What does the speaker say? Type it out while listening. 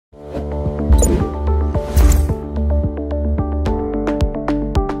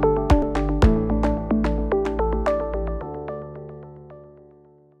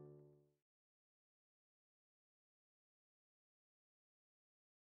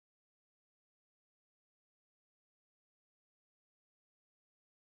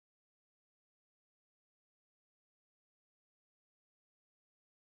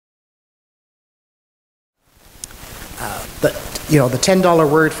the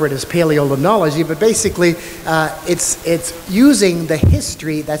 $10 word for it is paleolimnology, but basically it's using the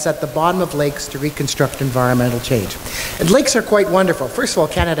history that's at the bottom of lakes to reconstruct environmental change. And lakes are quite wonderful. First of all,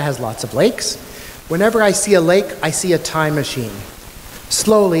 Canada has lots of lakes. Whenever I see a lake, I see a time machine.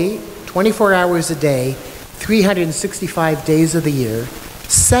 Slowly, 24 hours a day, 365 days of the year,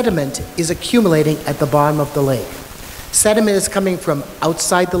 sediment is accumulating at the bottom of the lake. Sediment is coming from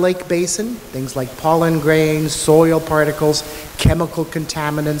outside the lake basin, things like pollen grains, soil particles, chemical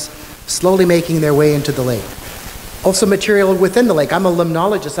contaminants, slowly making their way into the lake. Also material within the lake. I'm a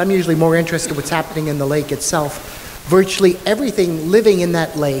limnologist. I'm usually more interested in what's happening in the lake itself. Virtually everything living in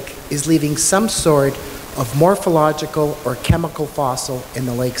that lake is leaving some sort of morphological or chemical fossil in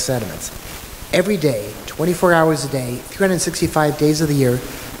the lake sediments. Every day, 24 hours a day, 365 days of the year,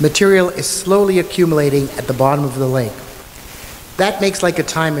 material is slowly accumulating at the bottom of the lake. That makes like a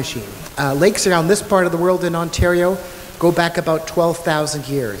time machine. Lakes around this part of the world in Ontario go back about 12,000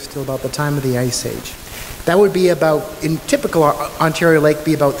 years, till about the time of the Ice Age. That would be about, in typical Ontario lake,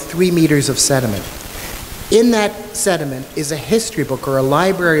 be about 3 meters of sediment. In that sediment is a history book or a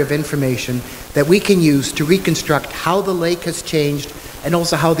library of information that we can use to reconstruct how the lake has changed and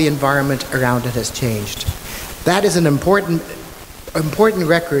also how the environment around it has changed. That is an important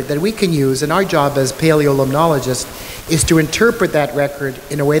record that we can use, and our job as paleolimnologists is to interpret that record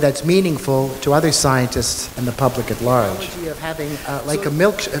in a way that's meaningful to other scientists and the public at large. Of having like a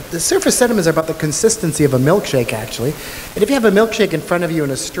milkshake, the surface sediments are about the consistency of a milkshake actually. And if you have a milkshake in front of you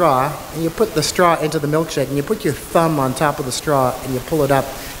and a straw, and you put the straw into the milkshake and you put your thumb on top of the straw and you pull it up,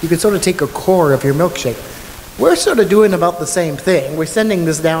 you can sort of take a core of your milkshake. We're sort of doing about the same thing. We're sending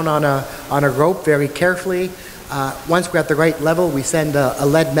this down on a rope very carefully. Once we're at the right level, we send a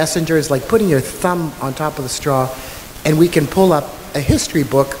lead messenger. It's like putting your thumb on top of the straw, and we can pull up a history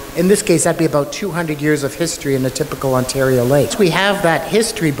book. In this case, that'd be about 200 years of history in a typical Ontario lake. Once we have that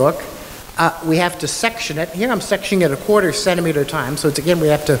history book, we have to section it. Here I'm sectioning it 1/4 centimeter at a time, so it's, again, we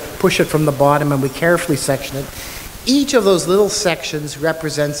have to push it from the bottom and we carefully section it. Each of those little sections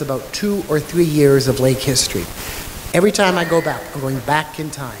represents about 2 or 3 years of lake history. Every time I go back, I'm going back in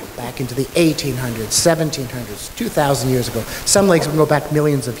time, back into the 1800s, 1700s, 2,000 years ago. Some lakes will go back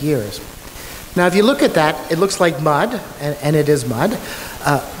millions of years. Now, if you look at that, it looks like mud, and it is mud,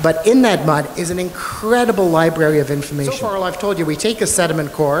 but in that mud is an incredible library of information. So far, all I've told you, we take a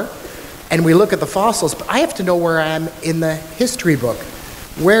sediment core, and we look at the fossils, but I have to know where I am in the history book.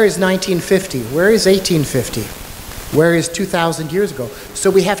 Where is 1950? Where is 1850? Where is 2,000 years ago? So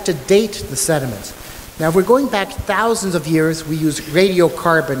we have to date the sediments. Now, if we're going back thousands of years, we use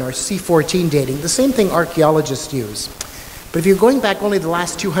radiocarbon or C14 dating, the same thing archaeologists use. But if you're going back only the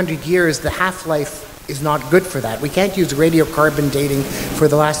last 200 years, the half-life is not good for that. We can't use radiocarbon dating for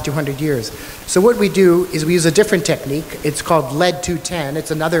the last 200 years. So what we do is we use a different technique. It's called lead-210.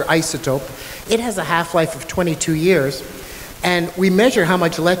 It's another isotope. It has a half-life of 22 years. And we measure how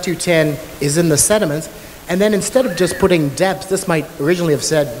much lead-210 is in the sediments. And then instead of just putting depth, this might originally have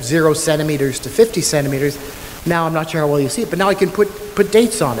said 0 centimeters to 50 centimeters. Now I'm not sure how well you see it, but now I can put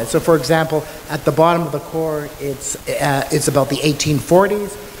dates on it. So for example, at the bottom of the core, it's about the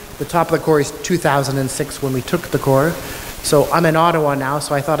 1840s. The top of the core is 2006 when we took the core. So I'm in Ottawa now,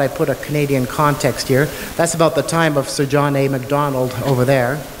 so I thought I'd put a Canadian context here. That's about the time of Sir John A. Macdonald over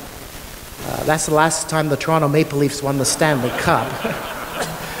there. That's the last time the Toronto Maple Leafs won the Stanley Cup.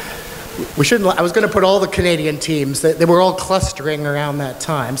 We shouldn't. I was going to put all the Canadian teams. They were all clustering around that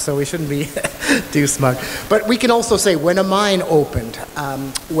time, so we shouldn't be too smug. But we can also say when a mine opened,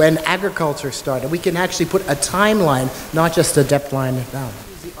 when agriculture started. We can actually put a timeline, not just a depth line down.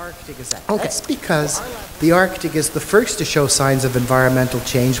 The Arctic is that. Okay. That's because the Arctic is the first to show signs of environmental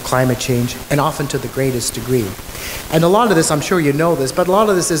change, climate change, and often to the greatest degree. And a lot of this, I'm sure you know this, but a lot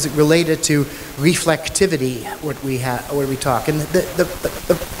of this is related to reflectivity, what we talk. And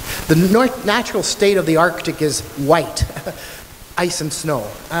the natural state of the Arctic is white, ice and snow.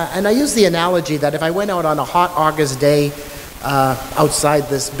 And I use the analogy that if I went out on a hot August day outside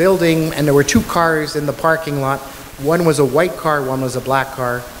this building and there were 2 cars in the parking lot, one was a white car, one was a black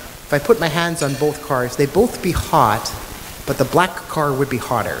car. If I put my hands on both cars, they'd both be hot, but the black car would be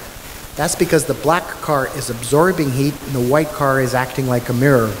hotter. That's because the black car is absorbing heat and the white car is acting like a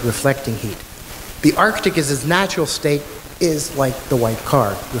mirror, reflecting heat. The Arctic is its natural state is like the white car,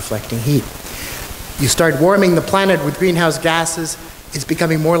 reflecting heat. You start warming the planet with greenhouse gases, it's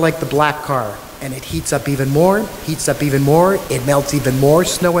becoming more like the black car, and it heats up even more, it melts even more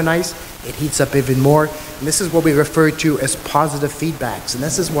snow and ice, it heats up even more, and this is what we refer to as positive feedbacks, and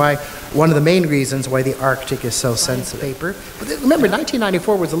this is why one of the main reasons why the Arctic is so sensitive. But remember,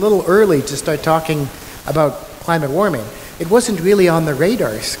 1994 was a little early to start talking about climate warming, it wasn't really on the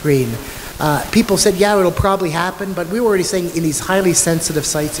radar screen. People said, yeah, it'll probably happen, but we were already saying in these highly sensitive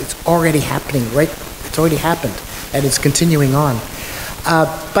sites, it's already happening, right? It's already happened, and it's continuing on.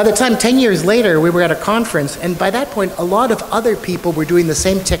 By the time 10 years later, we were at a conference, and by that point, a lot of other people were doing the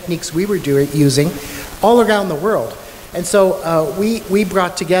same techniques we were using all around the world. And so we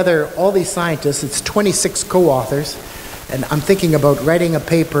brought together all these scientists. It's 26 co-authors, and I'm thinking about writing a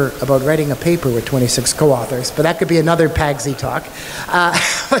paper with 26 co-authors, but that could be another PAGSI talk.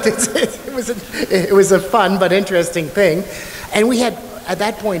 But it was a fun but interesting thing. And we had, at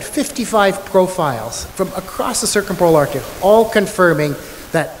that point, 55 profiles from across the circumpolar Arctic, all confirming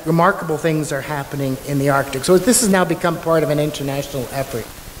that remarkable things are happening in the Arctic. So this has now become part of an international effort.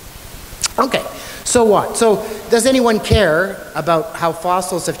 Okay, so what? So does anyone care about how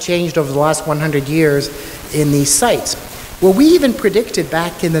fossils have changed over the last 100 years in these sites? Well, we even predicted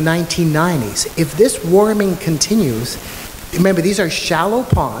back in the 1990s, if this warming continues, remember these are shallow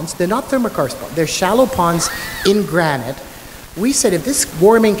ponds, they're not thermokarst ponds, they're shallow ponds in granite. We said if this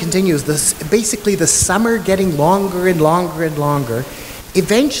warming continues, basically the summer getting longer and longer and longer,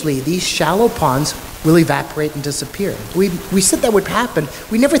 eventually these shallow ponds will evaporate and disappear. We said that would happen.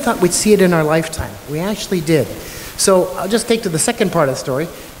 We never thought we'd see it in our lifetime. We actually did. So I'll just take to the second part of the story.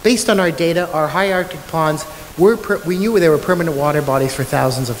 Based on our data, our high Arctic ponds, we knew they were permanent water bodies for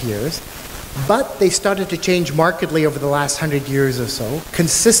thousands of years, but they started to change markedly over the last 100 years or so,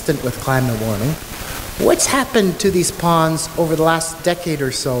 consistent with climate warming. What's happened to these ponds over the last decade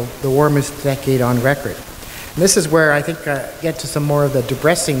or so, the warmest decade on record? And this is where I think I get to some more of the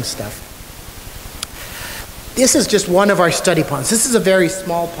depressing stuff. This is just one of our study ponds. This is a very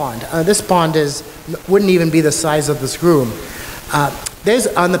small pond. This pond wouldn't even be the size of this room.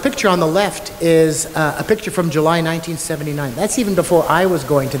 On the picture on the left is a picture from July 1979. That's even before I was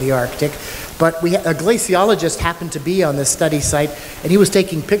going to the Arctic, but a glaciologist happened to be on this study site, and he was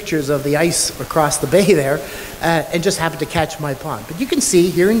taking pictures of the ice across the bay there, and just happened to catch my pond. But you can see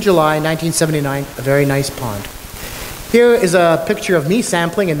here in July 1979, a very nice pond. Here is a picture of me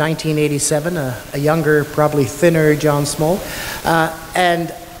sampling in 1987, a younger, probably thinner John Smol,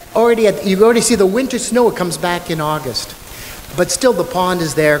 and you already see the winter snow. It comes back in August. But still the pond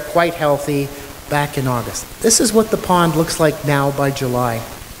is there, quite healthy, back in August. This is what the pond looks like now by July.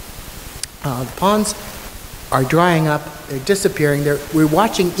 The ponds are drying up, they're disappearing. We're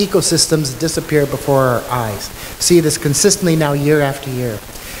watching ecosystems disappear before our eyes. See this consistently now year after year.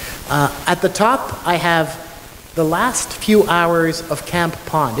 At the top, I have the last few hours of Camp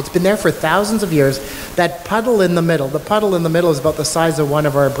Pond. It's been there for thousands of years. That puddle in the middle, is about the size of one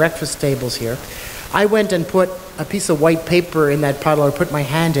of our breakfast tables here. I went and put a piece of white paper in that puddle, or put my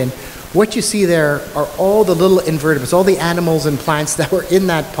hand in. What you see there are all the little invertebrates, all the animals and plants that were in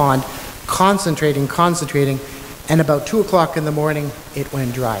that pond, concentrating, and about 2 o'clock in the morning, it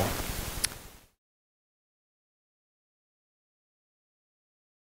went dry.